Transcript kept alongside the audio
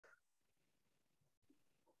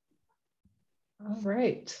All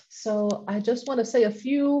right, so I just want to say a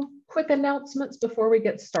few quick announcements before we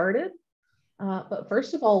get started. But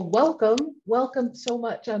first of all, welcome so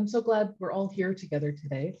much. I'm so glad we're all here together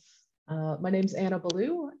today. My name's Anna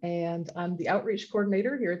Ballou, and I'm the outreach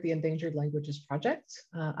coordinator here at the Endangered Languages Project.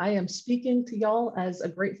 I am speaking to y'all as a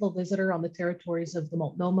grateful visitor on the territories of the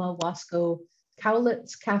Multnomah, Wasco,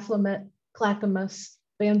 Cowlitz, Cathlamet, Clackamas,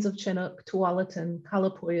 bands of Chinook, Tualatin,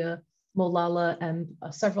 Kalapuya, Molalla, and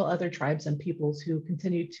several other tribes and peoples who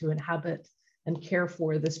continue to inhabit and care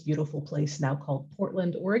for this beautiful place now called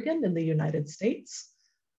Portland, Oregon in the United States.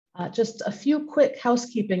 Just a few quick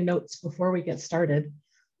housekeeping notes before we get started.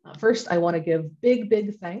 First, I want to give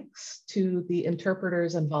big thanks to the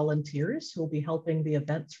interpreters and volunteers who will be helping the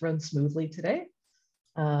events run smoothly today.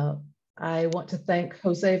 I want to thank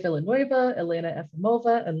Jose Villanueva, Elena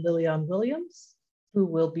Efimova, and Lilian Williams, who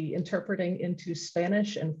will be interpreting into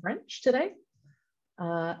Spanish and French today.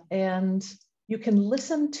 And you can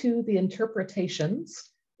listen to the interpretations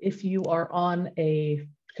if you are on a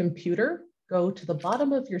computer. Go to the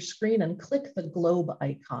bottom of your screen and click the globe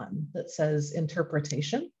icon that says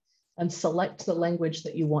interpretation and select the language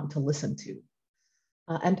that you want to listen to.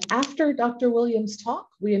 And after Dr. Williams' talk,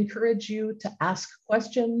 we encourage you to ask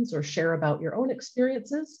questions or share about your own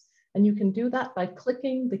experiences. And you can do that by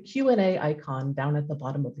clicking the Q&A icon down at the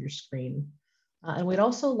bottom of your screen. And we'd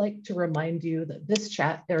also like to remind you that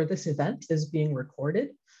this event is being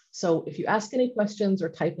recorded. So if you ask any questions or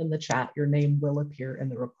type in the chat, your name will appear in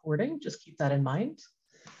the recording. Just keep that in mind.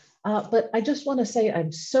 But I just want to say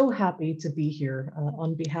I'm so happy to be here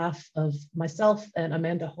on behalf of myself and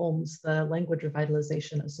Amanda Holmes, the Language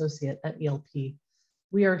Revitalization Associate at ELP.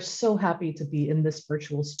 We are so happy to be in this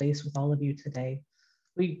virtual space with all of you today.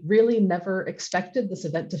 We really never expected this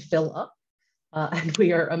event to fill up, and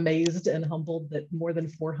we are amazed and humbled that more than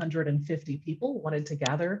 450 people wanted to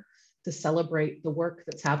gather to celebrate the work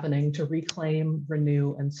that's happening to reclaim,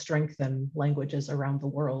 renew, and strengthen languages around the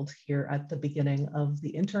world here at the beginning of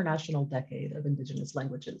the International Decade of Indigenous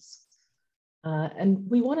Languages. And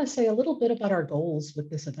we want to say a little bit about our goals with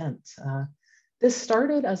this event. This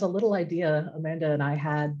started as a little idea Amanda and I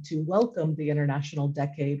had to welcome the International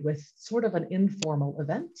Decade with sort of an informal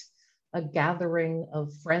event, a gathering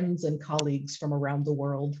of friends and colleagues from around the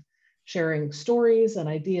world, sharing stories and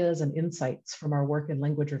ideas and insights from our work in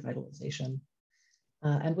language revitalization.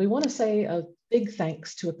 And we want to say a big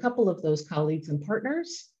thanks to a couple of those colleagues and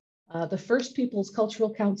partners. The First Peoples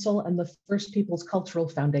Cultural Council and the First Peoples Cultural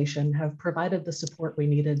Foundation have provided the support we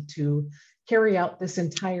needed to carry out this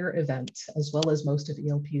entire event, as well as most of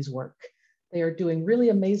ELP's work. They are doing really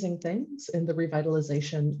amazing things in the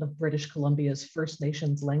revitalization of British Columbia's First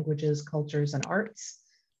Nations languages, cultures, and arts.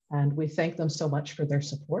 And we thank them so much for their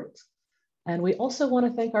support. And we also want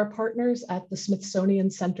to thank our partners at the Smithsonian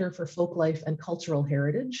Center for Folklife and Cultural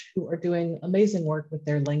Heritage, who are doing amazing work with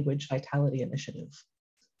their Language Vitality Initiative.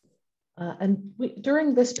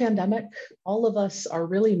 During this pandemic, all of us are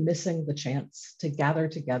really missing the chance to gather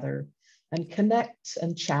together and connect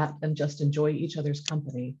and chat and just enjoy each other's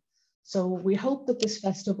company. So we hope that this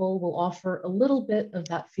festival will offer a little bit of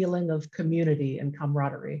that feeling of community and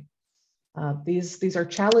camaraderie. These are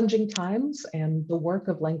challenging times, and the work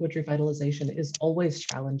of language revitalization is always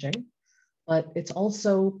challenging, but it's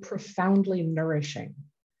also profoundly nourishing.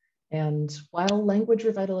 And while language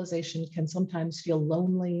revitalization can sometimes feel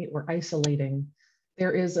lonely or isolating,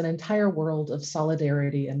 there is an entire world of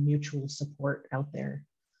solidarity and mutual support out there.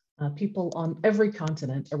 People on every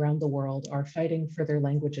continent around the world are fighting for their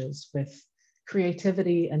languages with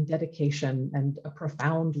creativity and dedication and a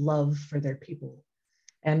profound love for their people.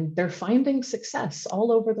 And they're finding success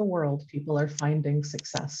all over the world. People are finding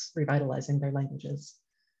success revitalizing their languages.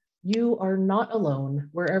 You are not alone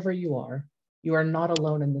wherever you are. You are not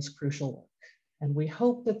alone in this crucial work. And we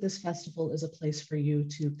hope that this festival is a place for you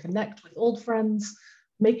to connect with old friends,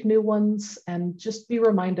 make new ones, and just be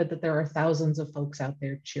reminded that there are thousands of folks out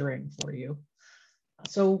there cheering for you.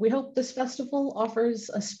 So we hope this festival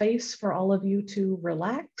offers a space for all of you to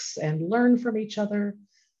relax and learn from each other,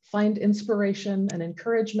 find inspiration and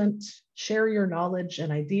encouragement, share your knowledge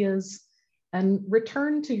and ideas, and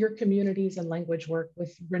return to your communities and language work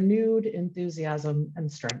with renewed enthusiasm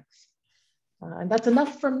and strength. And that's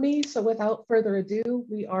enough from me. So without further ado,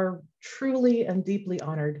 we are truly and deeply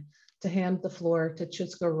honored to hand the floor to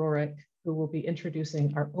chuutsqa Rorick, who will be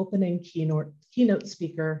introducing our opening keynote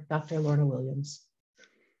speaker, Dr. Lorna Williams.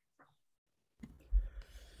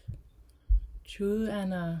 Chu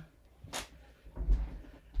Anna.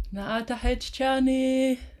 Naata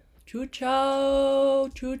hedchani. Chu ciao.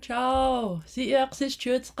 Chu ciao. Si aqsis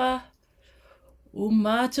chuutsqa.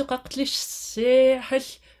 Ummaatu qaqlish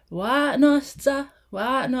seexil Wanosts'a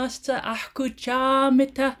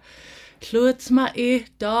ahkuchamita chuutsqa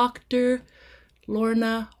Dr.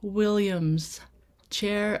 Lorna Williams,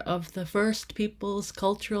 Chair of the First Peoples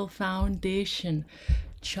Cultural Foundation.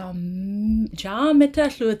 Chamita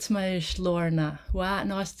chuutsqa Lorna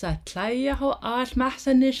Wanosts'a tlayaho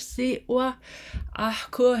mahsanish siwa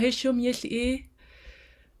ahku hishum yil'i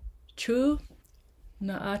chu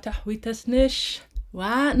na atahwitasnish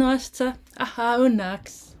Wanosts'a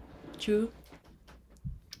ahaunax chu.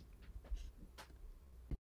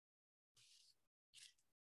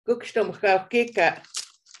 Gukstum kika.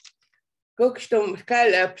 Gukstum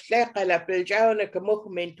kalap slakalap الجاونا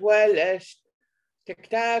كمخمن توالش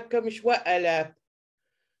تكتاكم شوالap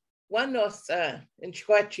Wanosts'a in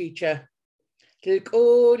Shwachicha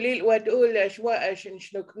تلقو للودول شواش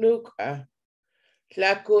نشنكنوكا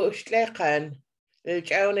تلاكو شلقان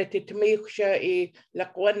الجاونا تتميخشا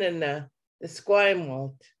لقواننا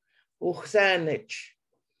سكوايموت وخسانج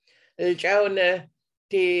الجاونا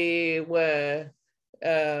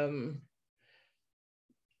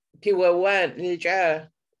Tiwawan Nija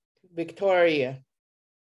Victoria.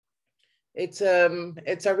 It's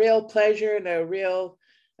a real pleasure and a real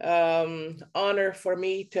honor for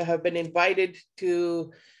me to have been invited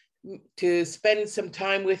to spend some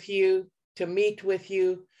time with you, to meet with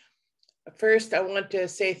you. First, I want to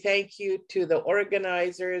say thank you to the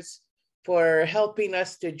organizers for helping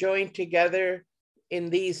us to join together in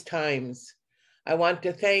these times. I want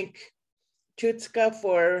to thank chuutsqa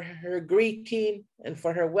for her greeting and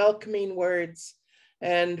for her welcoming words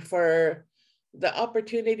and for the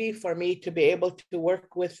opportunity for me to be able to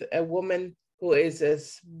work with a woman who is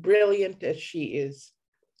as brilliant as she is.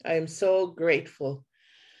 I am so grateful.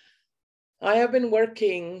 I have been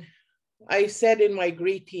working, I said in my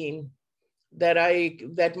greeting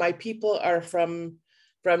that my people are from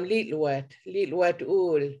Lil'wat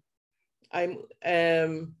Ul.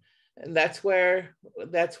 And that's where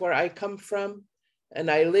I come from. And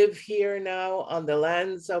I live here now on the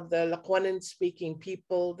lands of the Lakwanan speaking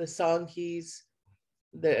people, the Songhees,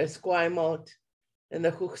 the Esquimalt, and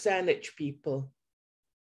the Huxanich people.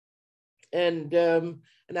 And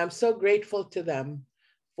I'm so grateful to them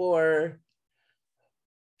for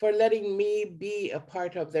letting me be a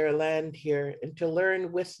part of their land here and to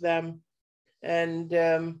learn with them. And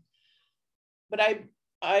but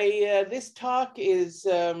this talk is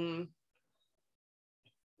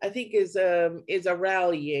I think is a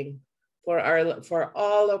rallying for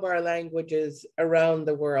all of our languages around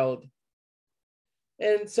the world.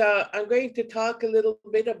 And so I'm going to talk a little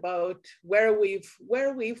bit about where we've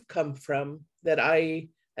come from that I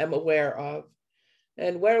am aware of,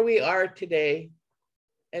 and where we are today,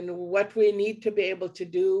 and what we need to be able to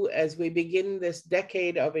do as we begin this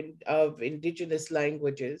decade of Indigenous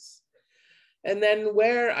languages. And then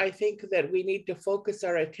where I think that we need to focus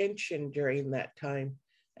our attention during that time.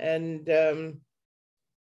 And then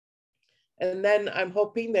I'm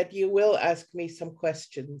hoping that you will ask me some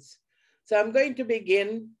questions. So I'm going to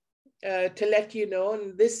begin to let you know,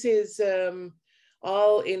 and this is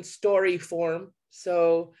all in story form.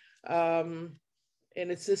 So, and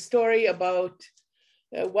it's a story about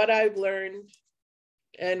what I've learned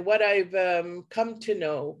and what I've come to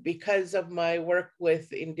know because of my work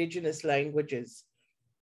with Indigenous languages.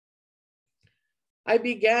 I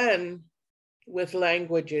began with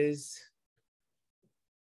languages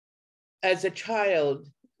as a child,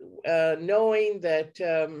 knowing that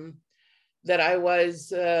that I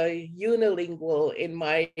was unilingual in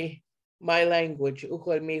my language,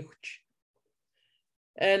 Ucwalmi.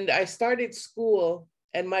 And I started school,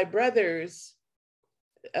 and my brothers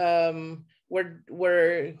who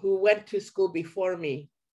went to school before me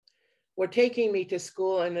were taking me to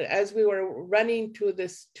school. And as we were running to the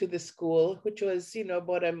school, which was, you know,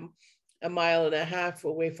 about a mile and a half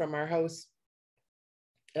away from our house,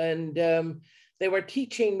 and they were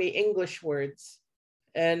teaching me English words,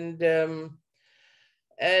 and that,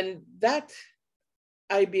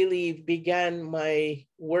 I believe, began my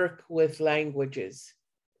work with languages,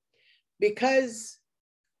 because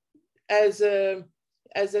as a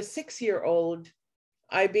 6-year-old,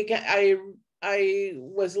 I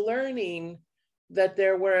was learning that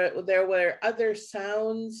there were other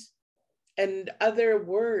sounds and other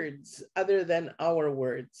words other than our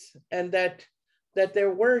words, and that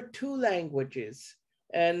there were two languages.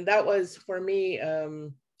 And that was for me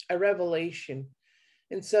a revelation.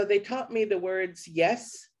 And so they taught me the words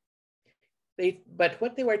yes. But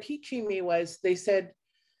what they were teaching me was, they said,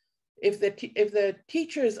 if the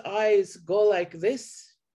teacher's eyes go like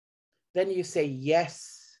this, then you say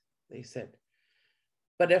yes, they said.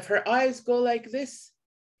 But if her eyes go like this,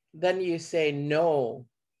 then you say no.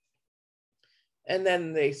 And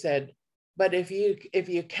then they said, but if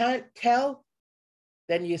you can't tell,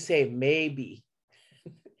 then you say maybe.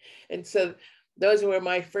 And so those were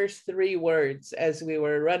my first 3 words as we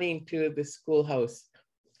were running to the schoolhouse.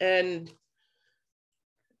 And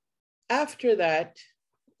after that,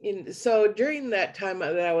 so during that time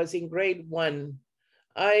that I was in grade 1,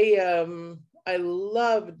 I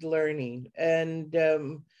loved learning, and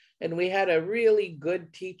we had a really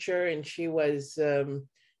good teacher, and she was,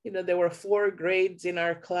 there were 4 grades in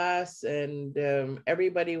our class, and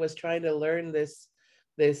everybody was trying to learn this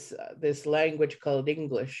language called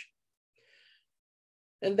English.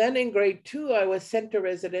 And then in grade 2, I was sent to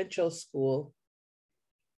residential school.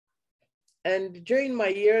 And during my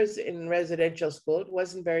years in residential school, it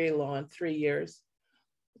wasn't very long, 3 years,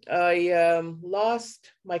 I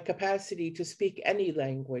lost my capacity to speak any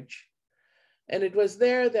language. And it was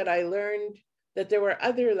there that I learned that there were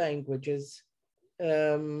other languages.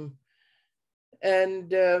 And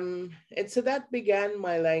so that began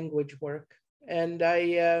my language work. And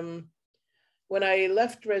when I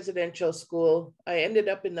left residential school, I ended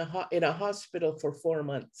up in a hospital for 4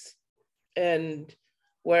 months, and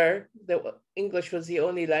where the English was the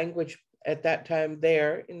only language at that time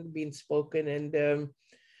there in being spoken,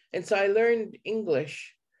 and so I learned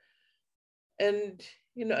English, and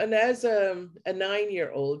as a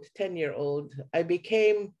 9-year-old, 10-year-old, I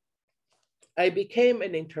became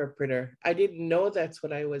an interpreter. I didn't know that's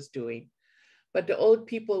what I was doing, but the old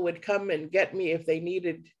people would come and get me if they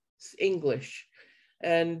needed English,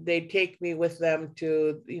 and they'd take me with them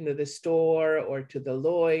to the store, or to the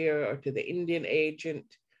lawyer, or to the Indian agent,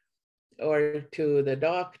 or to the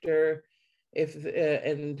doctor,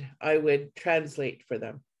 and I would translate for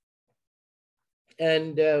them.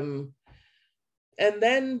 And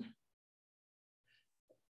then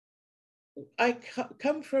I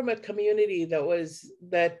come from a community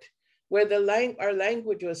where our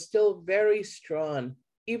language was still very strong.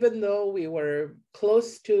 Even though we were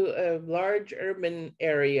close to a large urban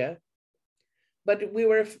area, but we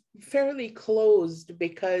were fairly closed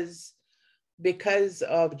because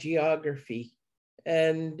of geography.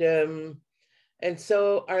 And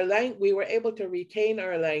so we were able to retain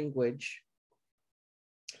our language.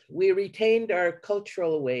 We retained our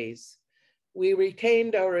cultural ways. We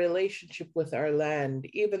retained our relationship with our land,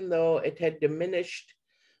 even though it had diminished,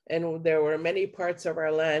 and there were many parts of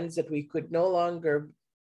our lands that we could no longer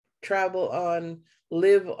travel on,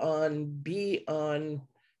 live on, be on,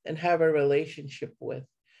 and have a relationship with.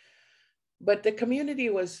 But the community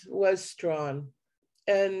was strong.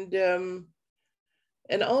 And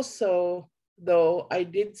also, though, I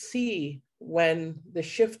did see when the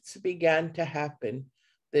shifts began to happen,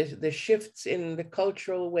 the shifts in the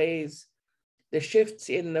cultural ways, the shifts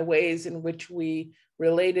in the ways in which we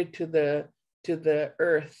related to the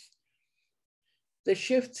earth, the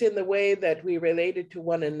shifts in the way that we related to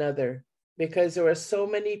one another, because there were so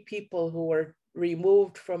many people who were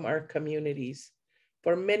removed from our communities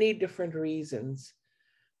for many different reasons,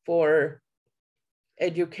 for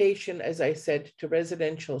education, as I said, to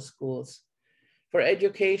residential schools, for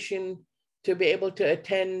education to be able to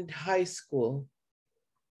attend high school,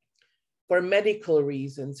 for medical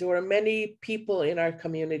reasons. There were many people in our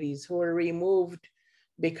communities who were removed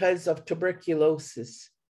because of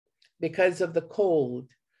tuberculosis, because of the cold,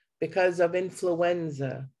 because of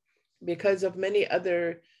influenza, because of many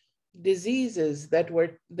other diseases that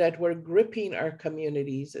were gripping our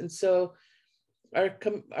communities. And so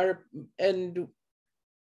and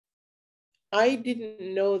I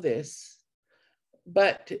didn't know this,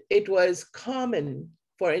 but it was common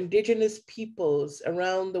for Indigenous peoples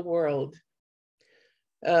around the world,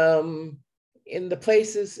 in the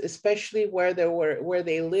places, especially where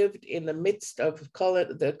they lived in the midst of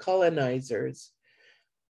the colonizers,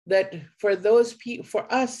 that for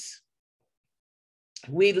us,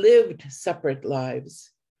 we lived separate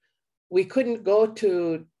lives. We couldn't go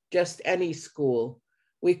to just any school.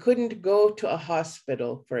 We couldn't go to a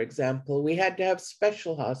hospital, for example. We had to have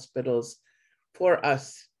special hospitals for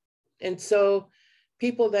us. And so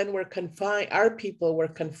people then were confined, our people were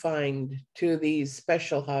confined to these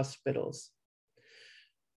special hospitals.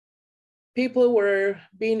 People were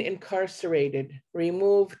being incarcerated,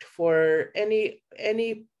 removed for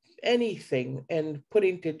anything, and put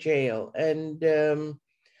into jail. And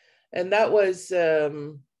that was a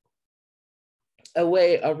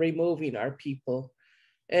way of removing our people.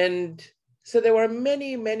 And so there were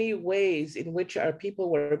many, many ways in which our people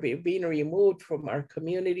were being removed from our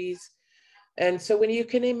communities. And so when you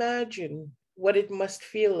can imagine what it must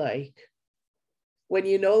feel like when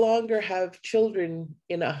you no longer have children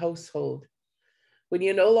in a household, when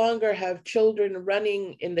you no longer have children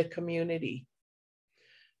running in the community,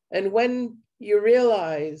 And when you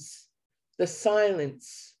realize the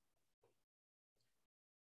silence,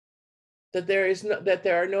 that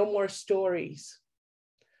there are no more stories,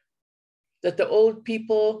 that the old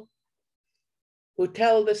people who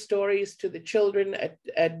tell the stories to the children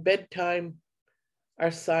at bedtime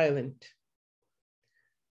are silent.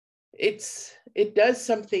 It does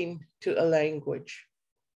something to a language,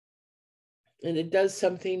 and it does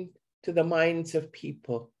something to the minds of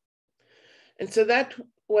people. And so that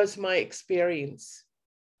was my experience.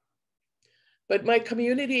 But my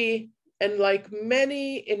community, and like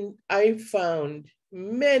I've found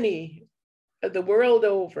many the world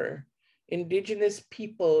over, Indigenous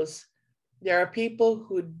peoples, there are people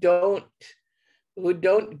who don't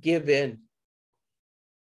give in.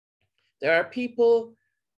 There are people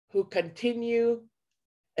who continue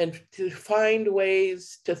and to find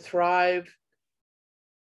ways to thrive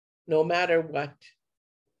no matter what.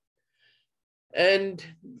 And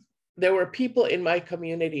there were people in my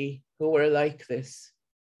community who were like this.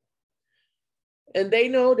 And they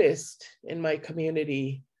noticed in my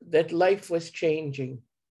community that life was changing.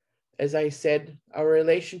 As I said, our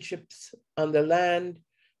relationships on the land,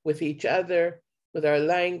 with each other, with our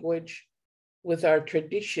language, with our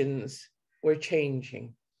traditions were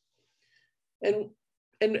changing. And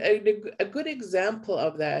a good example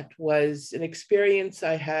of that was an experience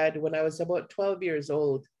I had when I was about 12 years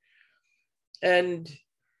old. And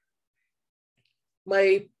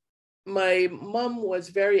my mom was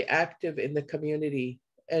very active in the community,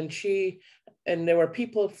 and there were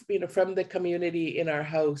people, from the community in our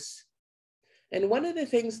house. And one of the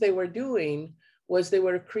things they were doing was they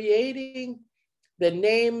were creating the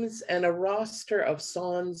names and a roster of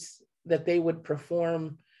songs that they would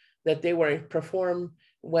perform,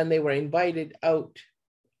 when they were invited out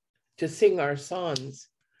to sing our songs.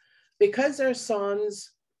 Because our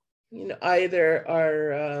songs, either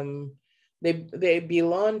are, they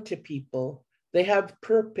belong to people, they have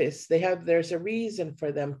purpose, there's a reason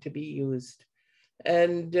for them to be used.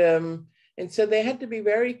 And so they had to be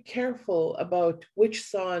very careful about which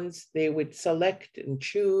songs they would select and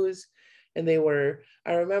choose. And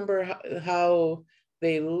I remember how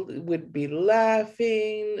they would be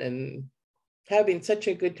laughing and having such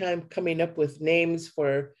a good time coming up with names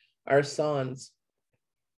for our songs.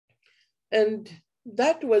 And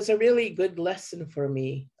that was a really good lesson for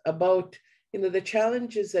me about, the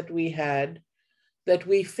challenges that we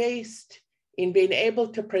faced in being able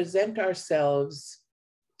to present ourselves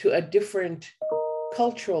to a different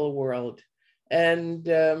cultural world. And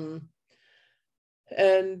that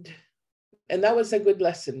was a good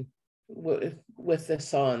lesson with the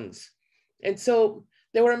songs. And so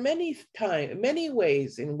there were many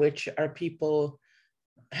ways in which our people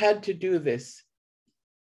had to do this.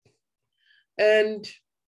 And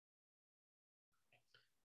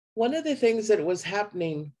one of the things that was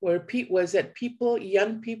happening was that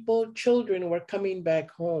young people, children were coming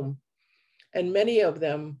back home. And many of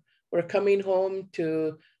them were coming home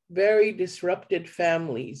to very disrupted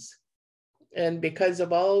families, and because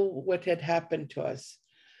of all what had happened to us.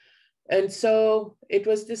 And so it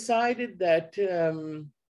was decided that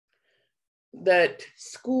that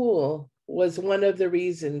school was one of the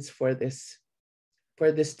reasons for this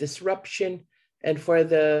disruption and for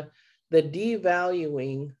the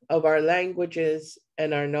devaluing of our languages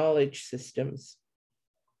and our knowledge systems.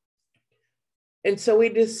 And so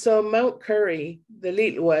Mount Currie, the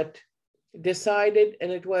Litwat, decided,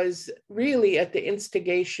 and it was really at the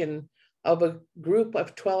instigation of a group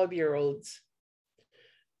of 12-year-olds,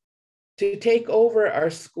 to take over our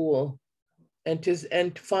school and to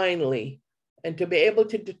be able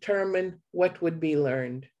to determine what would be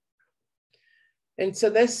learned. And so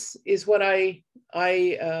this is what I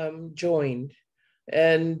joined.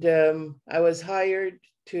 And I was hired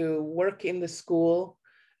to work in the school.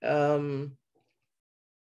 And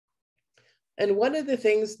one of the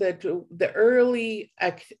things that the early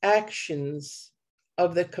actions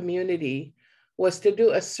of the community was to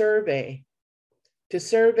do a survey, to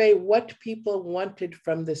survey what people wanted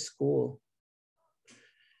from the school.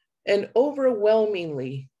 And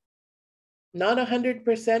overwhelmingly, not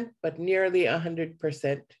 100%, but nearly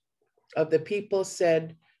 100% of the people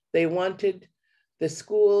said they wanted the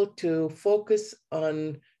school to focus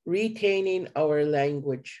on retaining our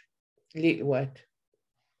language, Litwat.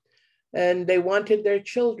 And they wanted their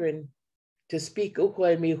children to speak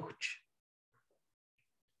Ucwalmi.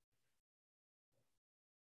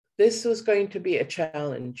 This was going to be a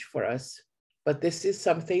challenge for us, but this is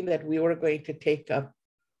something that we were going to take up.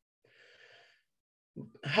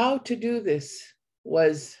 How to do this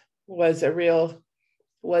was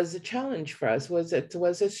a challenge for us, was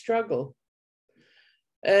a struggle.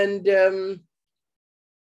 And,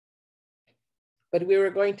 but we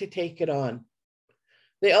were going to take it on.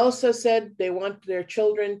 They also said they want their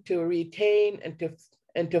children to retain and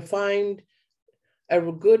to find a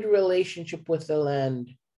good relationship with the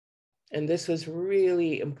land. And this was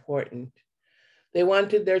really important. They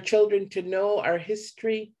wanted their children to know our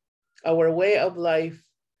history, our way of life.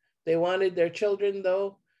 They wanted their children,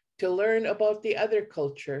 though, to learn about the other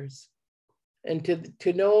cultures and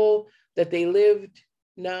to know that they lived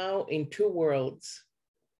now in two worlds.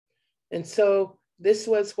 And so this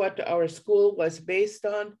was what our school was based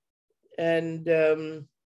on. And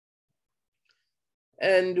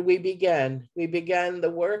we began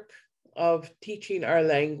the work of teaching our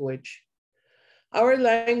language. Our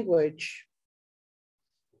language,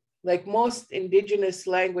 like most Indigenous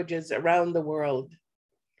languages around the world,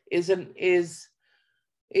 is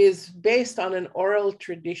based on an oral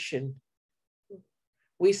tradition.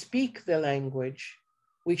 We speak the language.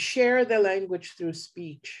 We share the language through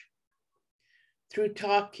speech, through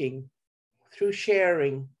talking, through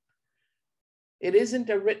sharing. It isn't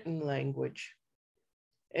a written language.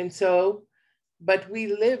 And so, but we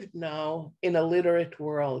lived now in a literate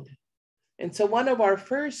world. And so one of our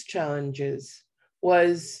first challenges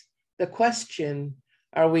was the question,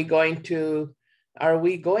 are we going to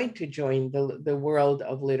join the world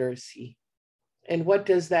of literacy? And what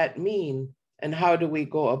does that mean? And how do we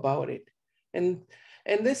go about it? And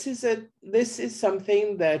this is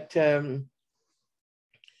something that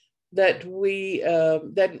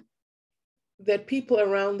that people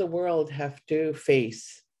around the world have to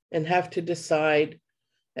face and have to decide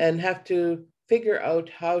and have to figure out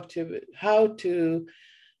how to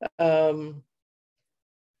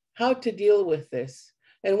deal with this.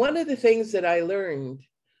 And one of the things that I learned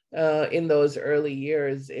in those early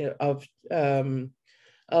years of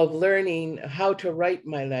learning how to write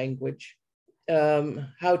my language,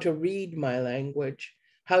 how to read my language,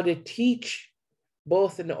 how to teach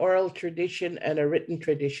both an oral tradition and a written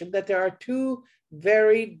tradition, that there are two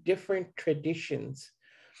very different traditions.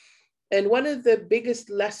 And one of the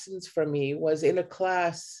biggest lessons for me was in a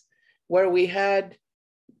class where we had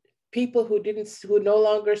people who no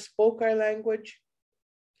longer spoke our language,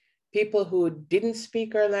 people who didn't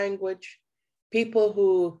speak our language, people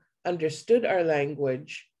who understood our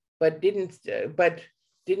language, but didn't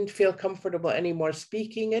feel comfortable anymore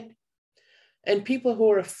speaking it, and people who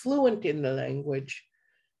were fluent in the language.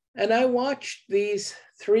 And I watched these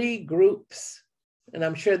three groups, and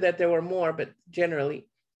I'm sure that there were more, but generally,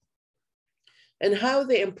 and how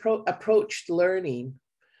they approached learning.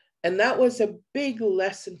 And that was a big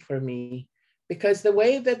lesson for me, because the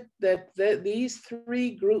way that these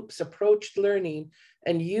three groups approached learning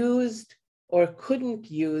and used or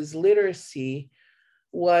couldn't use literacy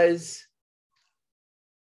was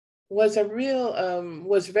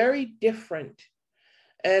very different.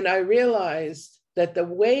 And I realized that the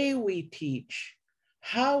way we teach,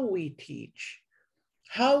 how we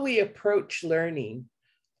approach learning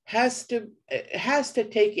has to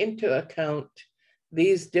take into account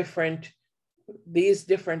these different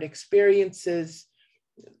experiences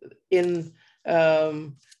with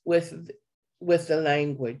the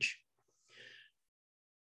language.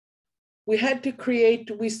 We began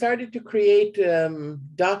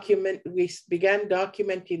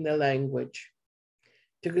documenting the language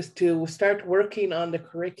to start working on the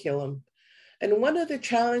curriculum. And one of the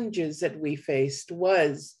challenges that we faced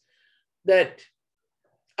was that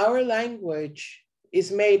our language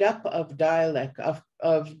is made up of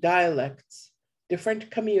dialects.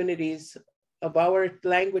 Different communities of our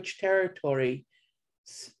language territory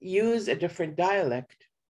use a different dialect.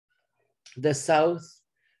 The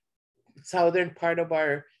southern part of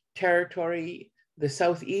our territory, the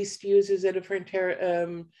southeast uses a different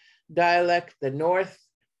dialect. The north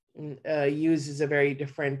uses a very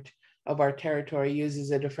different of our territory,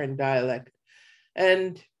 uses a different dialect.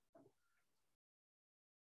 And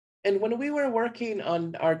when we were working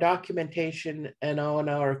on our documentation and on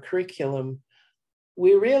our curriculum,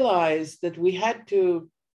 we realized that we had to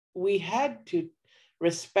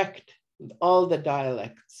respect all the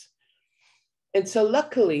dialects. And so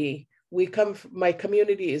luckily, my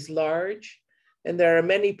community is large, and there are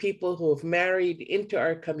many people who have married into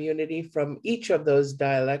our community from each of those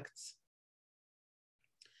dialects.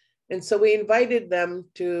 And so we invited them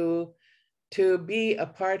to be a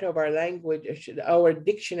part of our language, our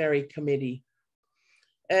dictionary committee.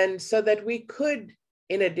 And so that we could,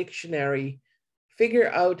 in a dictionary,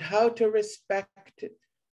 figure out how to respect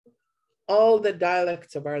all the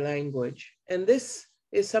dialects of our language. And this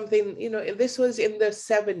is something, this was in the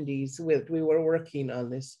 70s, we were working on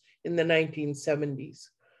this in the 1970s.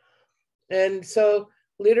 And so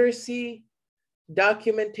literacy,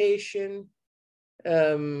 documentation,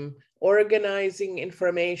 organizing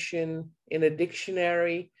information in a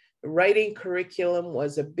dictionary, writing curriculum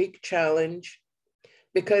was a big challenge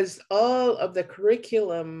because all of the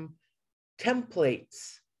curriculum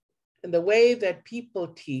templates and the way that people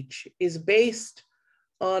teach is based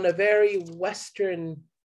on a very Western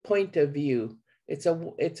point of view. It's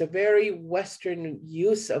a very Western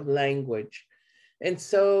use of language. And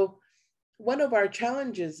so one of our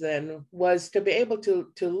challenges then was to be able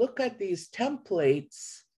to look at these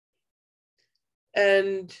templates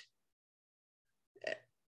and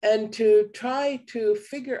to try to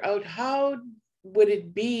figure out how would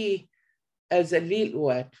it be as a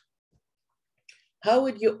Lil'wat? How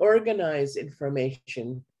would you organize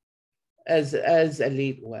information as a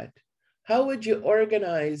Lil'wat? How would you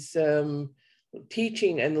organize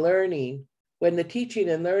teaching and learning when the teaching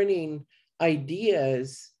and learning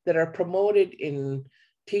ideas that are promoted in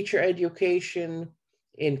teacher education,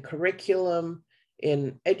 in curriculum,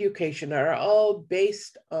 in education are all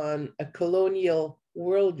based on a colonial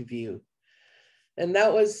worldview? And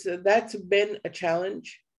that's been a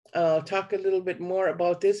challenge. I'll talk a little bit more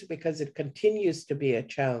about this because it continues to be a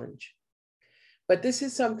challenge. But this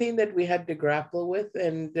is something that we had to grapple with.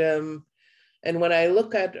 And when I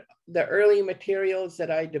look at the early materials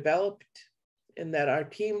that I developed and that our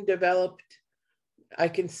team developed, I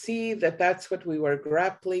can see that that's what we were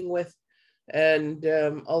grappling with. And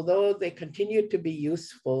although they continue to be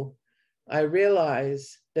useful, I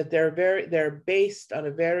realize that they're based on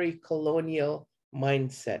a very colonial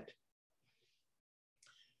mindset.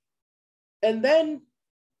 And then,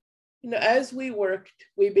 as we worked,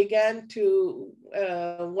 we began to,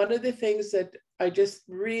 one of the things that I just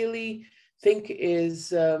really think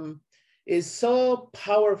is so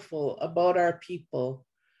powerful about our people,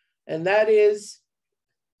 and that is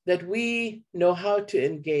that we know how to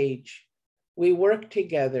engage. We work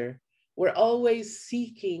together. We're always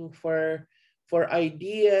seeking for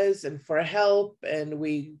ideas and for help, and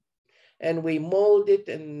we mold it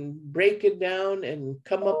and break it down and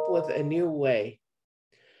come up with a new way.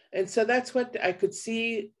 And so that's what I could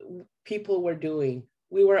see people were doing.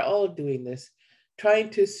 We were all doing this, trying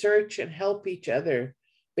to search and help each other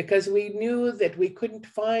because we knew that we couldn't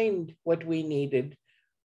find what we needed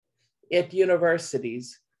at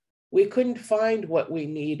universities. We couldn't find what we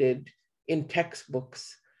needed in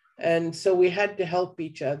textbooks. And so we had to help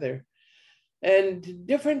each other. And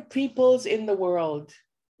different peoples in the world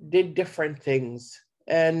did different things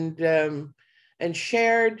and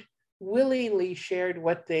willingly shared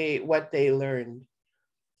what they learned.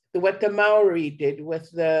 What the Maori did with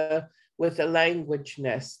the language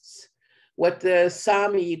nests, what the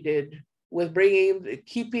Sami did with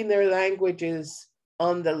keeping their languages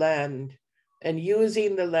on the land and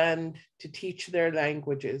using the land to teach their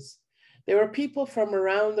languages. There were people from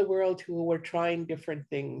around the world who were trying different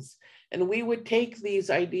things, and we would take these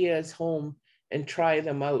ideas home and try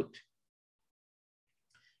them out.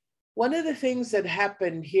 One of the things that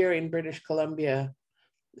happened here in British Columbia,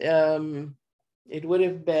 it would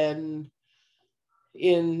have been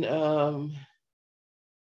in the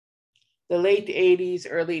late 80s,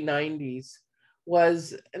 early 90s,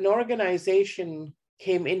 was an organization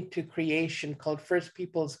came into creation called First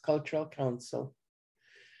Peoples Cultural Council.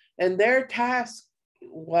 And their task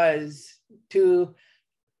was to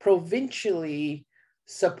provincially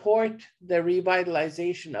support the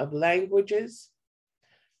revitalization of languages,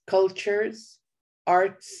 cultures,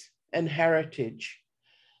 arts, and heritage.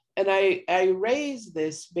 And I raise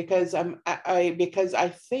this because I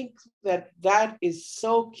think that is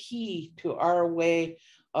so key to our way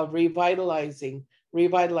of revitalization.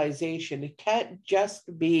 It can't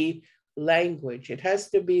just be language. It has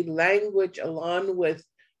to be language along with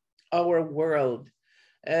our world.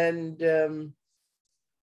 And the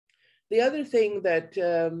other thing that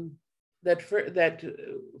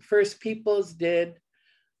First Peoples did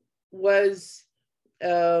was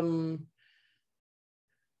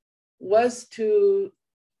to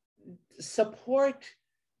support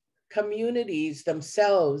communities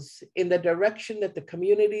themselves in the direction that the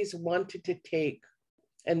communities wanted to take.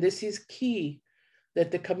 And this is key,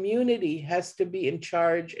 that the community has to be in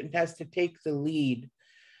charge and has to take the lead,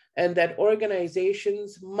 and that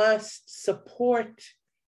organizations must support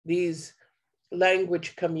these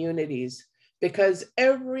language communities, because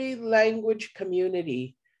every language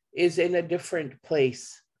community is in a different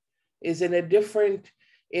place, is in a different,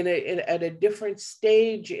 at a different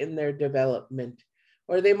stage in their development,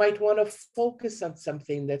 or they might want to focus on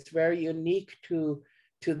something that's very unique to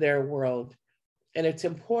their world. And it's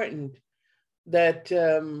important that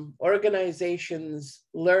organizations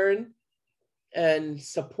learn and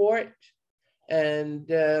support, and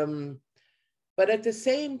but at the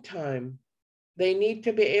same time, they need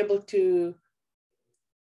to be able to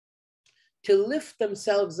lift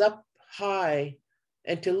themselves up high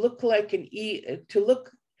and to look like to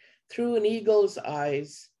look through an eagle's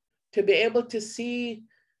eyes, to be able to see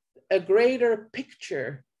a greater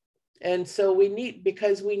picture. And so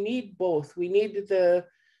because we need both. We need the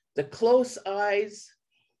close eyes,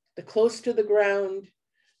 the close to the ground,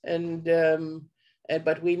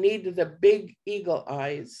 but we need the big eagle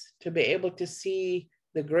eyes to be able to see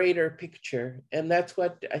the greater picture. And that's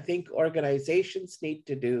what I think organizations need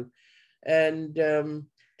to do, and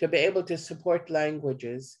to be able to support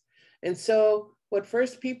languages. And so what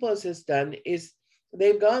First Peoples has done is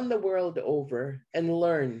they've gone the world over and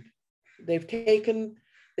learned. They've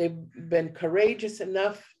been courageous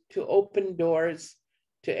enough to open doors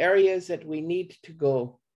to areas that we need to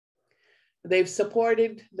go. They've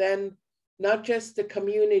supported then not just the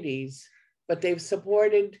communities, but they've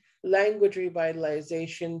supported language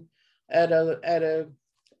revitalization at a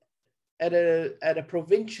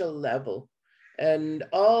provincial level, and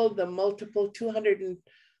all the multiple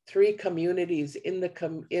 203 communities in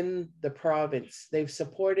the province. They've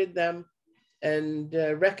supported them and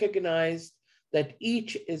recognized that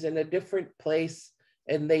each is in a different place,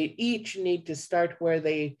 and they each need to start where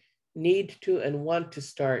they need to and want to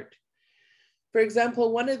start. For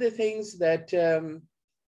example, one of the things that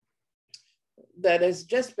has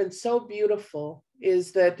just been so beautiful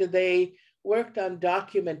is that they worked on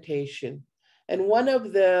documentation, and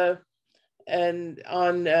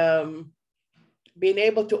being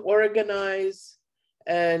able to organize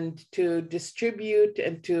and to distribute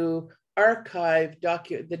and to archive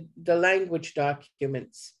the language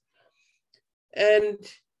documents. And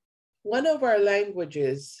one of our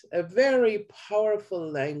languages, a very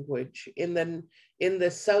powerful language in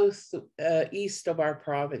the south east of our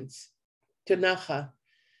province, Tunaqa,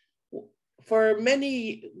 for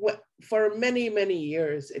many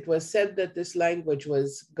years, it was said that this language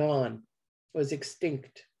was gone, was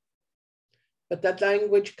extinct. But that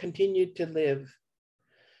language continued to live.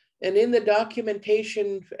 And in the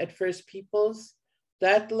documentation at First Peoples,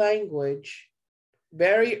 that language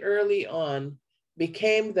very early on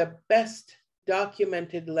became the best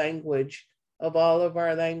documented language of all of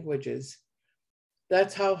our languages.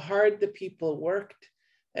 That's how hard the people worked,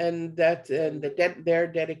 and their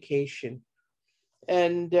dedication.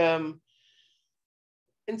 And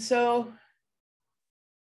so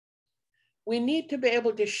we need to be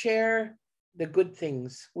able to share the good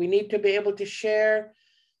things. We need to be able to share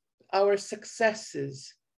our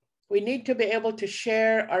successes. We need to be able to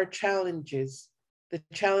share our challenges, the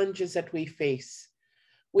challenges that we face.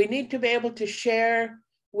 We need to be able to share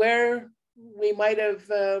where we might have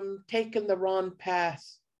taken the wrong path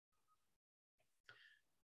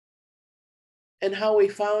and how we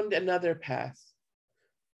found another path.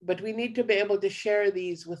 But we need to be able to share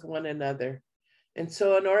these with one another. And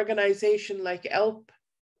so an organization like ELP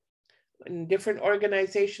and different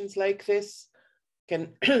organizations like this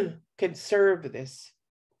can serve this.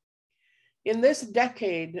 In this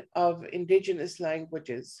decade of Indigenous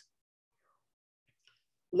languages,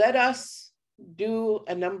 let us do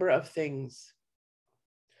a number of things.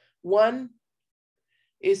 One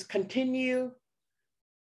is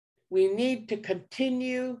we need to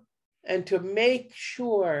continue and to make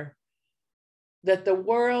sure that the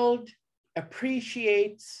world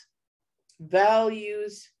appreciates,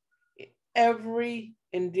 values every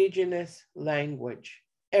Indigenous language,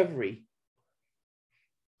 every.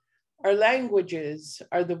 Our languages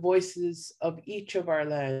are the voices of each of our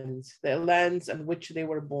lands, the lands on which they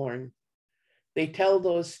were born. They tell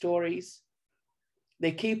those stories.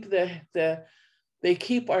 They keep they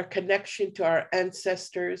keep our connection to our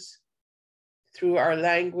ancestors through our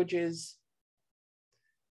languages,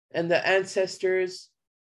 and the ancestors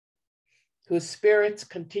whose spirits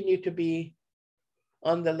continue to be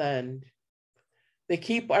on the land. They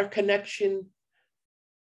keep our connection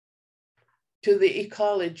to the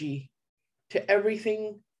ecology, to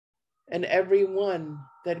everything and everyone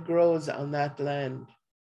that grows on that land.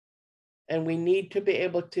 And we need to be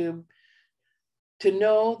able to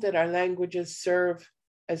know that our languages serve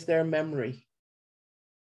as their memory.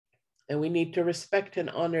 And we need to respect and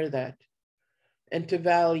honor that and to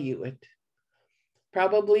value it.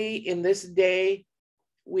 Probably in this day,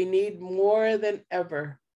 we need more than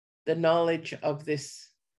ever the knowledge of this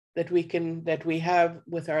that we have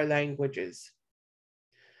with our languages.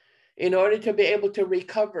 In order to be able to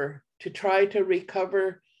recover, to try to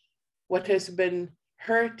recover what has been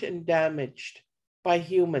hurt and damaged by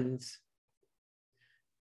humans.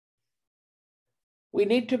 We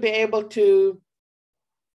need to be able to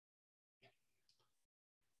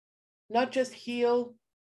not just heal,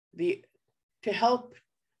 to help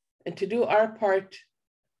and to do our part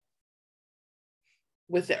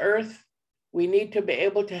with the earth. We need to be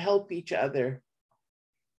able to help each other.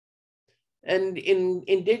 And in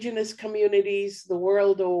Indigenous communities the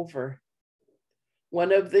world over,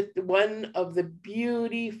 one of the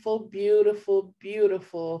beautiful, beautiful,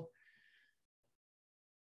 beautiful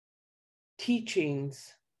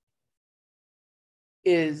teachings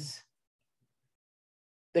is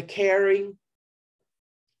the caring,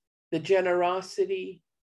 the generosity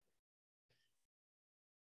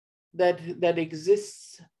that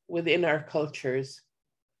exists within our cultures.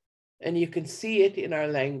 And you can see it in our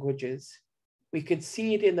languages. We can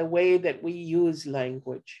see it in the way that we use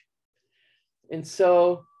language. And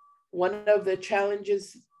so one of the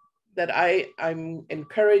challenges that I'm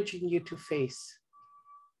encouraging you to face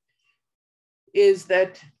is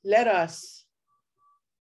that let us,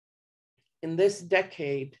 in this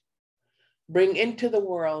decade, bring into the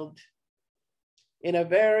world in a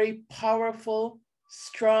very powerful,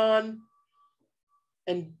 strong,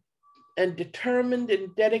 and determined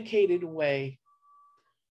and dedicated way.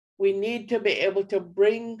 We need to be able to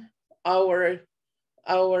bring our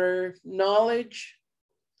knowledge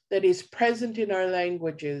that is present in our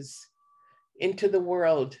languages into the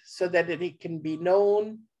world so that it can be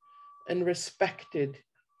known and respected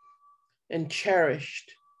and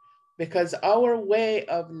cherished, because our way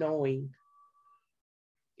of knowing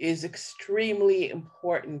is extremely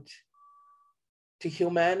important to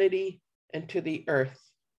humanity and to the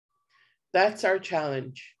earth. That's our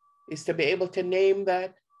challenge, is to be able to name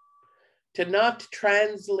that, to not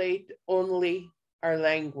translate only our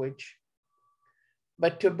language,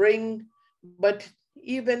 but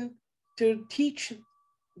even to teach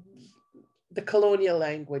the colonial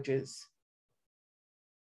languages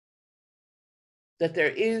that there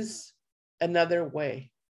is another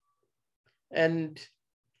way. And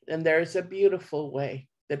there's a beautiful way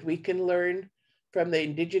that we can learn from the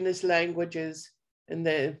Indigenous languages and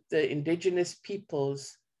the Indigenous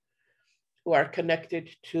peoples who are connected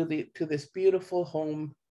to this beautiful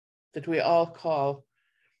home that we all call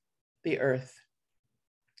the earth.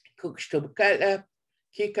 Chuutsqa,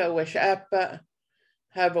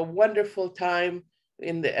 have a wonderful time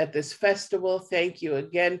at this festival. Thank you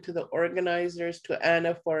again to the organizers, to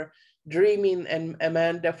Anna for dreaming and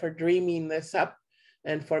Amanda for dreaming this up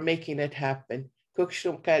and for making it happen.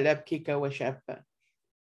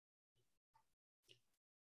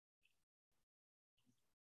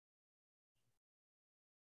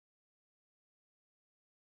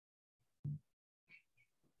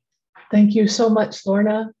 Thank you so much,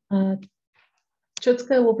 Lorna.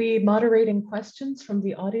 Chuutsqa will be moderating questions from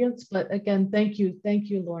the audience, but again, thank you,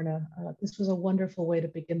 Lorna. This was a wonderful way to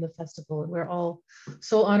begin the festival, and we're all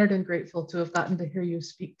so honored and grateful to have gotten to hear you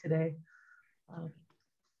speak today.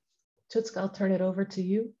 Chuutsqa, I'll turn it over to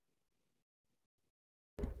you.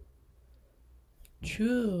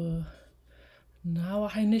 True.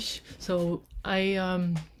 Now so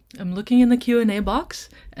I'm looking in the Q&A box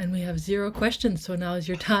and we have 0 questions, so now is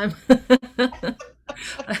your time.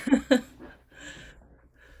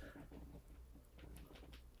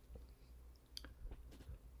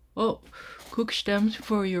 Oh, Cook stems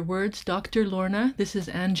for your words, Dr. Lorna. This is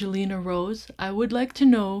Angelina Rose. I would like to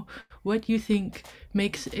know what you think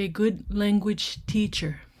makes a good language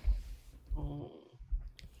teacher.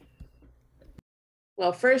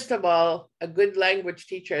 Well, first of all, a good language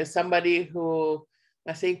teacher is somebody who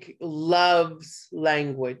I think loves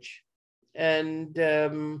language and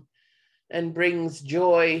brings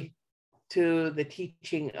joy to the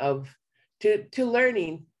teaching to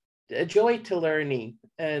learning, a joy to learning,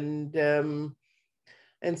 and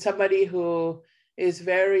somebody who is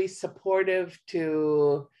very supportive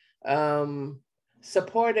to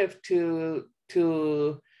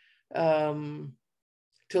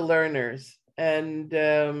learners, and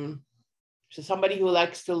so somebody who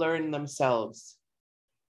likes to learn themselves.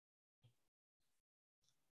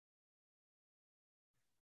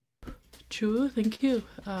 True, thank you.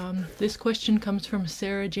 This question comes from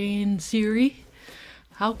Sarah Jane Siri.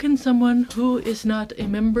 How can someone who is not a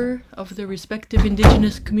member of the respective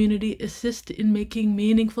Indigenous community assist in making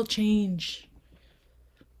meaningful change?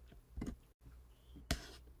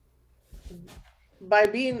 By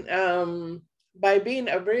being a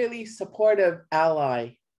really supportive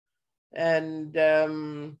ally, and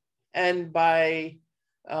by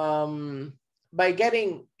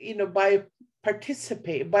getting,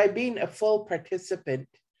 by being a full participant.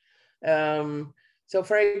 So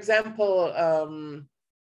for example,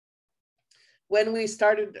 when we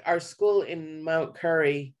started our school in Mount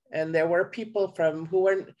Currie, and there were people who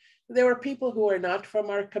were not from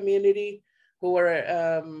our community, who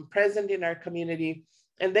were present in our community,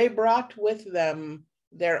 and they brought with them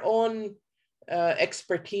their own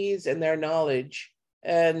expertise and their knowledge,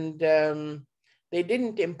 and they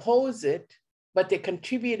didn't impose it, but they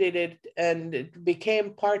contributed it, and it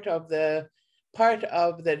became part of the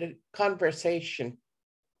conversation.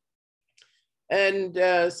 And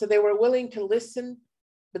so they were willing to listen,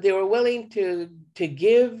 but they were willing to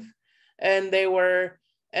give, and they were,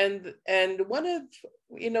 and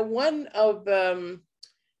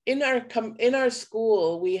in our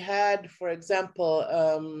school, we had, for example,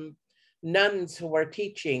 nuns who were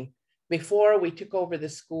teaching before we took over the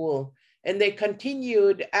school, and they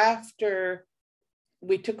continued after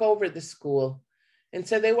we took over the school. And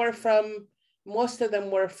so most of them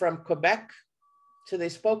were from Quebec, so they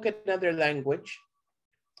spoke another language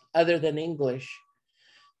other than English.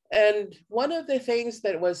 And one of the things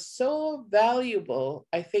that was so valuable,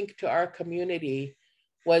 I think, to our community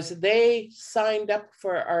was they signed up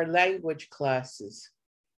for our language classes.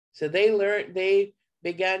 So they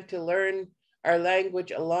began to learn our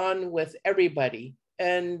language along with everybody.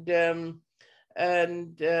 And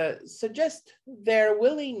so just their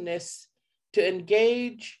willingness to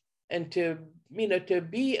engage and to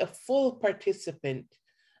be a full participant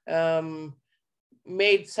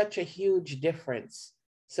made such a huge difference.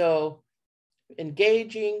 So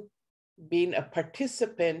engaging, being a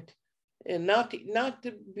participant, and not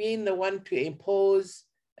being the one to impose,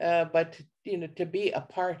 but to be a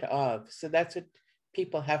part of. So that's what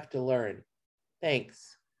people have to learn.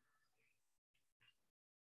 Thanks.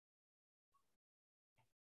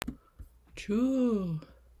 True.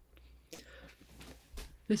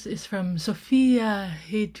 This is from Sophia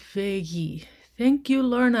Hedvegi. Thank you,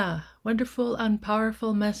 Lorna. Wonderful and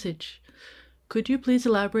powerful message. Could you please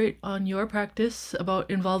elaborate on your practice about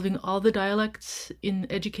involving all the dialects in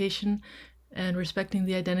education and respecting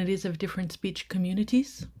the identities of different speech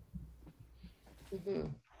communities? Mm-hmm.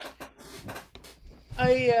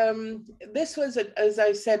 This was, as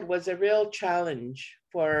I said, was a real challenge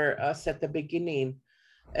for us at the beginning.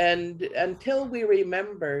 And until we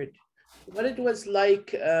remembered what it was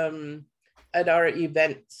like at our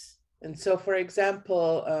events. And so, for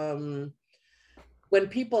example, when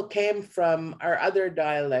people came from our other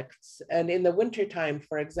dialects, and in the wintertime,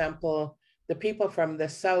 for example, the people from the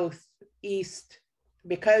southeast,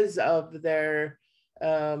 because of the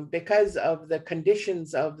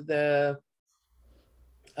conditions of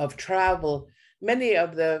travel, many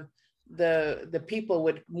of the people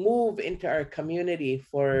would move into our community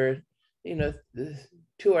for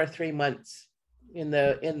 2 or 3 months in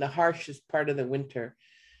the harshest part of the winter.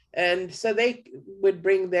 And so they would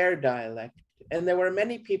bring their dialect. And there were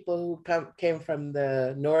many people who came from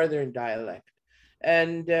the northern dialect.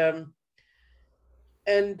 And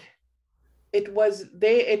it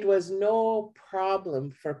was no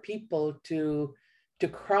problem for people to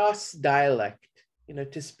cross dialect,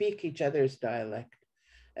 to speak each other's dialect.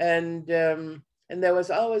 And there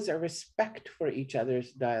was always a respect for each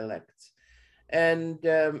other's dialects. And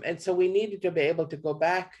so we needed to be able to go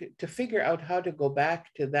back, to figure out how to go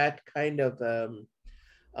back to that kind of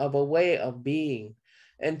a way of being.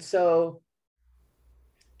 And so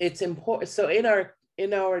it's important. So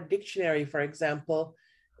in our dictionary, for example,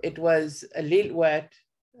 it was a Lil'wat,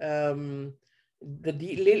 the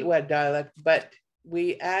Lil'wat dialect, but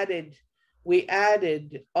we added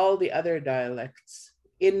all the other dialects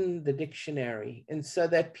in the dictionary, and so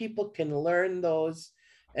that people can learn those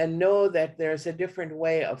and know that there's a different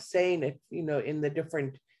way of saying it, in the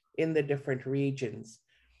different regions.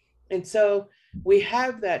 And so we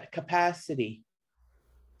have that capacity.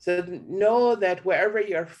 So know that wherever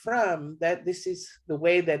you're from, that this is the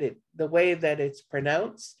way that it's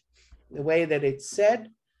pronounced, the way that it's said,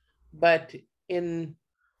 but in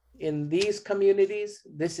these communities,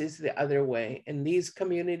 this is the other way. In these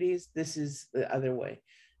communities, this is the other way.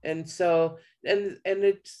 And so, and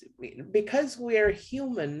it's because we're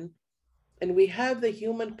human and we have the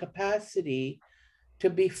human capacity to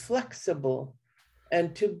be flexible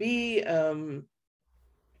and to be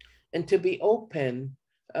open,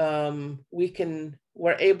 we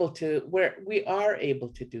are able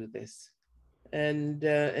to do this.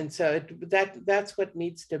 And so that's what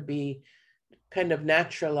needs to be kind of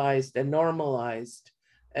naturalized and normalized.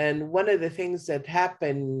 And one of the things that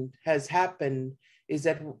has happened is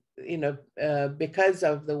that, because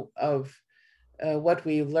of what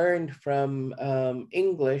we learned from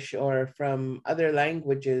English or from other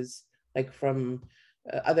languages, like from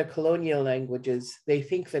other colonial languages, they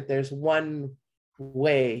think that there's one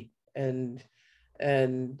way. And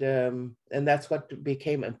and that's what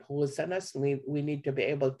became imposed on us. We need to be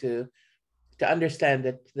able to understand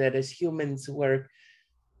that as humans we're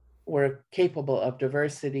capable of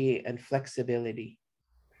diversity and flexibility.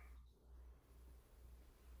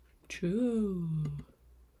 True.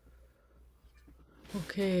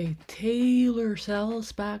 Okay, Taylor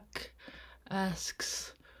Salzbach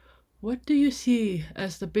asks, what do you see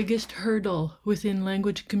as the biggest hurdle within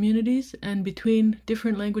language communities and between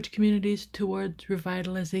different language communities towards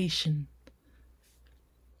revitalization?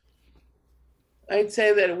 I'd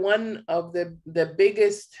say that one of the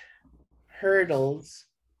biggest hurdles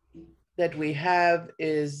that we have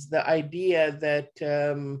is the idea that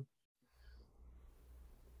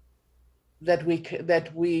that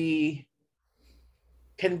we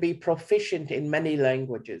can be proficient in many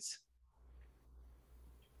languages.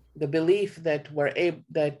 The belief that we're able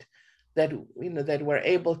that we're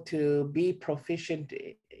able to be proficient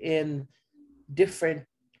in different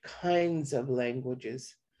kinds of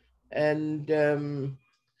languages, and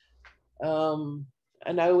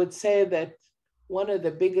I would say that one of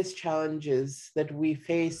the biggest challenges that we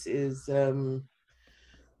face is to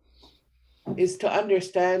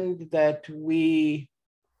understand that the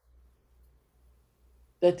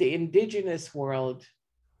indigenous world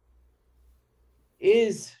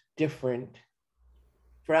is different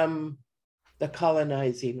from the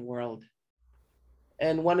colonizing world.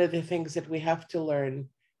 And one of the things that we have to learn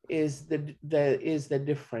is the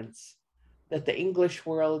difference, that the English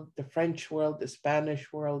world, the French world, the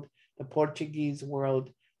Spanish world, the Portuguese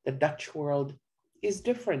world, the Dutch world is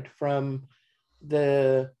different from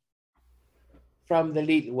the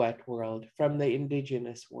Litwet world, from the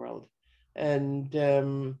indigenous world. And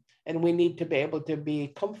we need to be able to be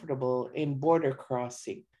comfortable in border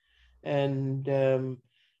crossing, and that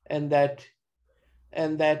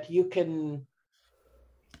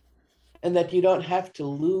you don't have to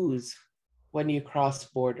lose when you cross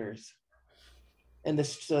borders. And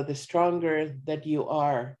so the stronger that you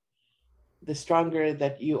are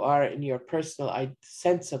in your personal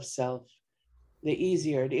sense of self, the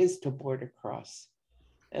easier it is to border cross.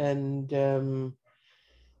 And the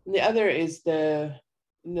other is that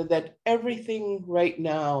everything right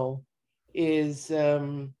now is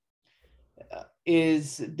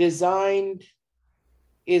designed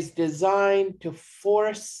to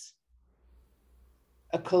force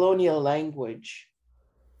a colonial language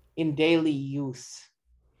in daily use.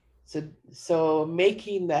 So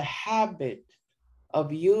making the habit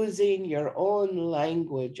of using your own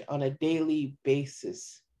language on a daily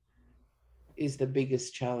basis is the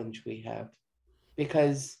biggest challenge we have,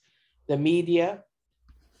 because the media,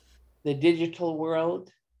 the digital world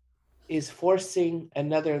is forcing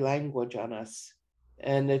another language on us,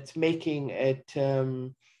 and it's making it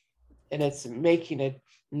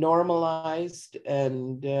normalized,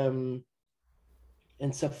 and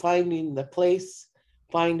so finding the place,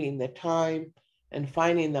 finding the time, and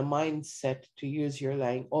finding the mindset to use your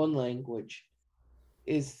own language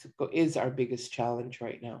is our biggest challenge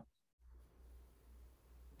right now.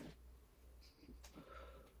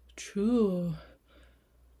 True.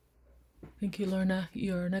 Thank you, Lorna.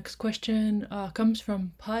 Your next question comes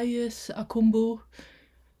from Pius Akumbu.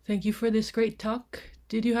 Thank you for this great talk.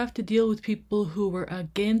 Did you have to deal with people who were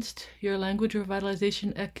against your language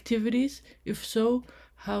revitalization activities? If so,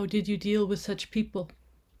 how did you deal with such people?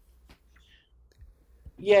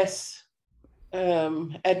 Yes,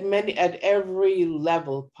 at every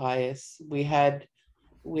level, Pius, we had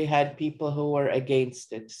people who were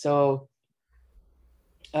against it. So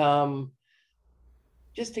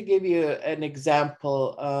just to give you an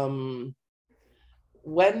example,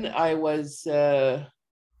 when I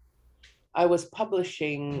was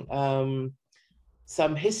publishing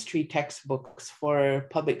some history textbooks for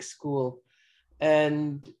public school,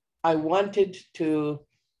 and I wanted to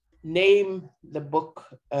name the book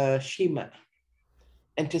Shima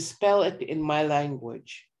and to spell it in my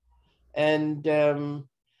language, and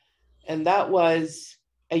that was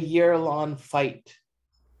a year-long fight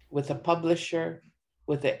with the publisher,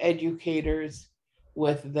 with the educators,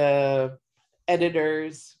 with the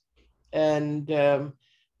editors, and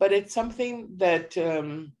but it's something that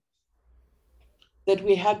that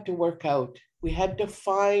we had to work out. We had to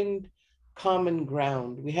find common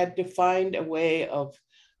ground. We had to find a way of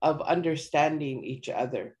understanding each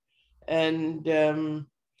other, and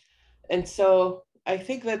so I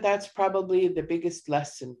think that that's probably the biggest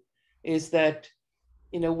lesson, is that,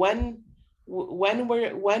 you know, when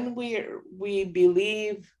we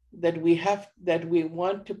believe that we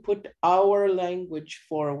want to put our language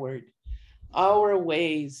forward, our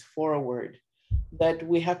ways forward, that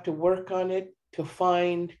we have to work on it, to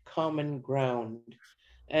find common ground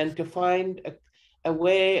and to find a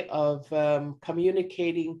way of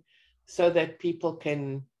communicating so that people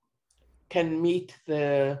can meet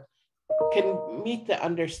the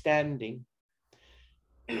understanding.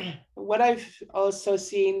 What I've also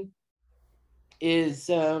seen is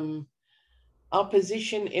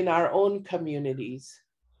opposition in our own communities,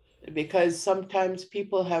 because sometimes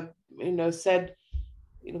people have, said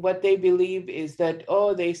what they believe is that,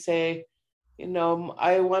 oh, they say,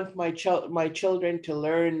 I want my children to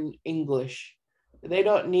learn English. They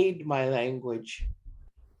don't need my language.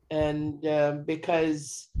 And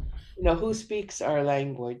because, who speaks our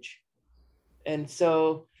language? And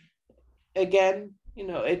so, again,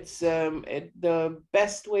 it's the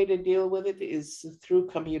best way to deal with it is through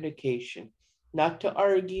communication, not to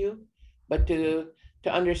argue, but to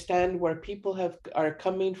understand where people are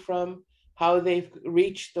coming from, how they've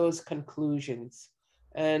reached those conclusions.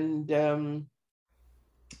 And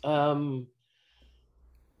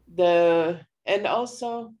and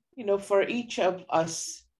also, for each of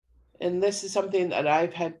us, and this is something that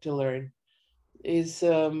I've had to learn, is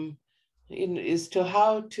to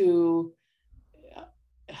how to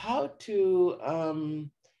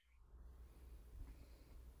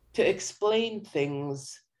explain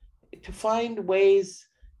things, to find ways,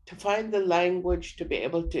 to find the language to be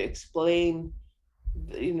able to explain,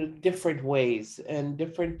 different ways and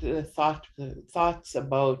different thoughts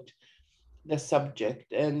about the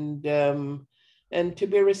subject, and to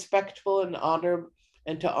be respectful and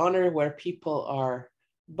to honor where people are,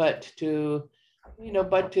 but to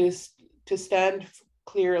stand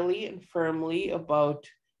clearly and firmly about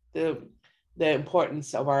the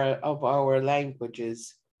importance of our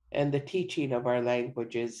languages and the teaching of our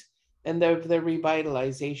languages and the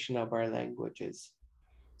revitalization of our languages,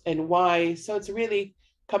 and why. So it's really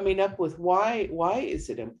coming up with why is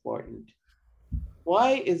it important?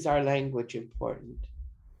 Why is our language important?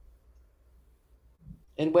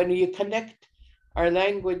 And when you connect our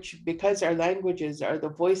language, because our languages are the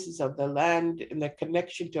voices of the land and the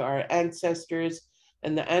connection to our ancestors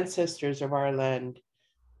and the ancestors of our land,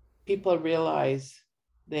 people realize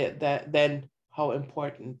that then how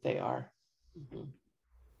important they are. Mm-hmm.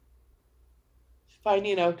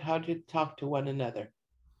 Finding out how to talk to one another.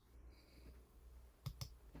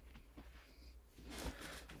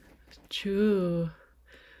 True.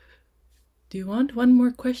 Do you want one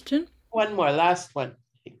more question? One more, last one.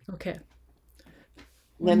 Okay.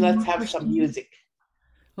 Then let's have some music.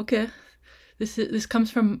 Okay. This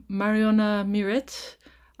comes from Mariona Miret.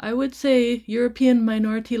 I would say European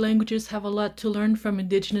minority languages have a lot to learn from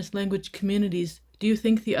Indigenous language communities. Do you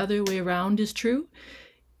think the other way around is true?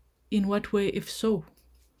 In what way, if so?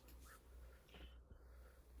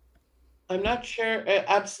 I'm not sure,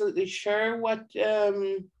 absolutely sure what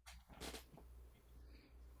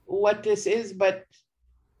this is, but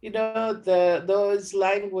those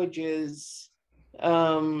languages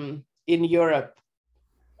in Europe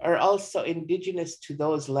are also indigenous to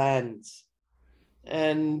those lands,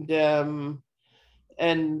 and I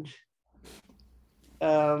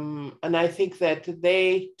think that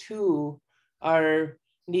they too are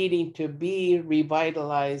needing to be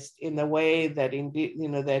revitalized in the way that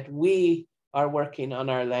that we are working on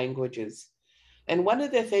our languages. And one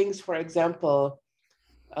of the things, for example,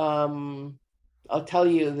 I'll tell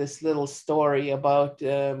you this little story about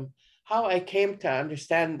how I came to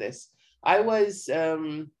understand this. I was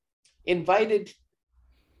invited,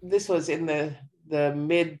 this was in the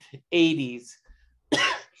mid 80s.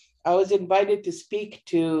 I was invited to speak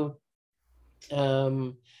to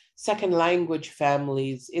second language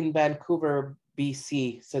families in Vancouver,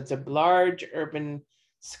 BC. So it's a large urban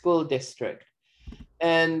school district.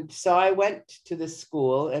 And so I went to the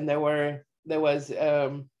school, and there was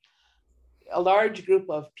a large group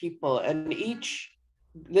of people, and each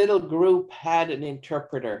little group had an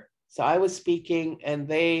interpreter. So I was speaking, and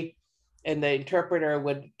the interpreter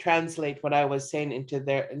would translate what I was saying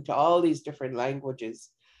into all these different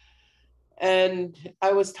languages. And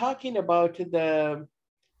I was talking about the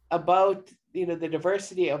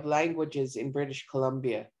diversity of languages in British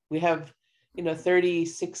Columbia. We have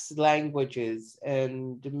 36 languages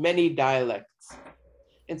and many dialects.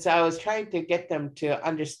 And so I was trying to get them to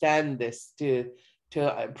understand this, to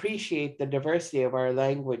appreciate the diversity of our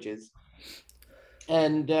languages.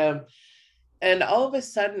 And all of a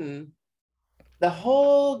sudden, the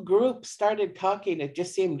whole group started talking. It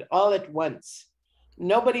just seemed all at once.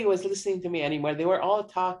 Nobody was listening to me anymore. They were all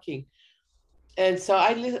talking. And so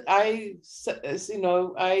I stood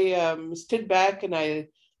back and I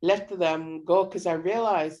let them go, because I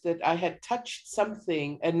realized that I had touched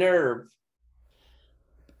something, a nerve.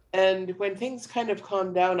 And when things kind of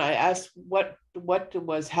calmed down, I asked what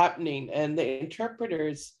was happening, and the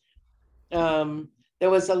interpreters, there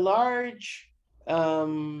was a large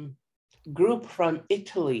group from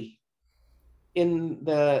Italy in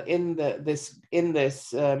this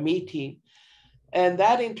meeting, and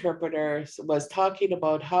that interpreter was talking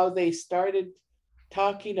about how they started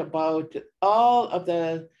talking about all of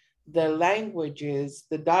the languages,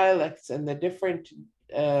 the dialects, and the different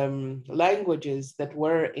languages that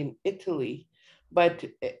were in Italy, but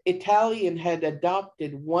Italian had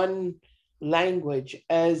adopted one language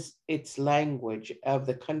as its language of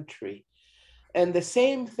the country. And the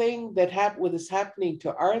same thing that was happening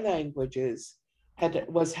to our languages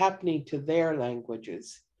was happening to their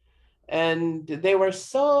languages. And they were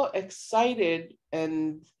so excited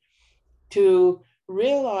and to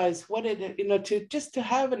realize what to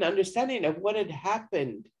have an understanding of what had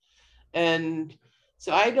happened. And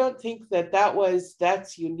so I don't think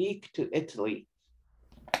that's unique to Italy.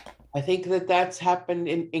 I think that's happened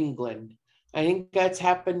in England. I think that's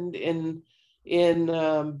happened in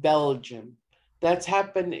Belgium. That's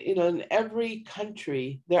happened, in every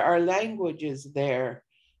country. There are languages there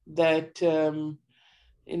that,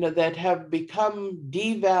 that have become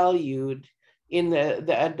devalued in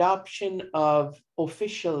the adoption of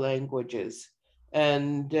official languages.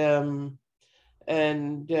 And so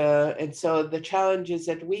the challenges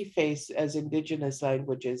that we face as Indigenous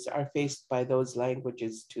languages are faced by those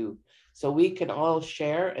languages too. So we can all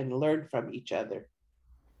share and learn from each other.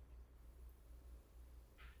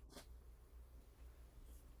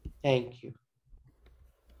 Thank you.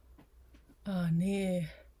 Nee.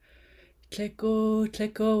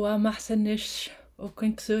 Tleko wa mahsanish o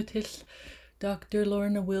quinksutil. Dr.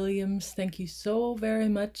 Lorna Williams, thank you so very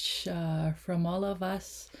much from all of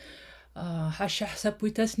us.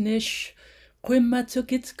 Hashahsapuitasnish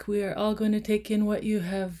Quimmatsukitsk. We are all going to take in what you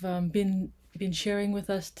have been sharing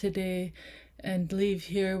with us today and leave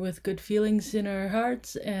here with good feelings in our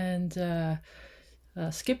hearts and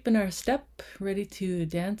skip in our step, ready to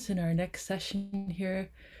dance in our next session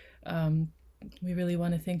here. We really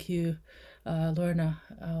want to thank you, Lorna.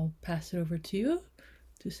 I'll pass it over to you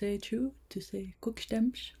to say true, to say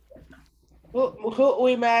kukstemsh.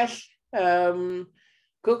 We mash kukstu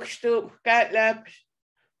katlap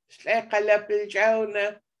slekalap.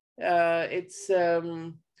 It's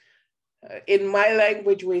in my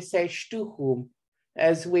language we say shtuhum,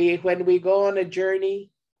 when we go on a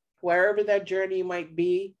journey, wherever that journey might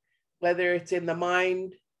be, whether it's in the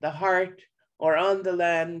mind, the heart, or on the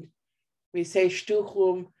land, we say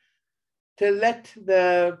shtuhum, to let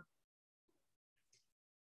the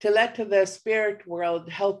spirit world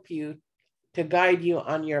help you, to guide you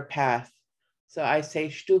on your path. So I say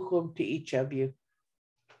shtuchum to each of you.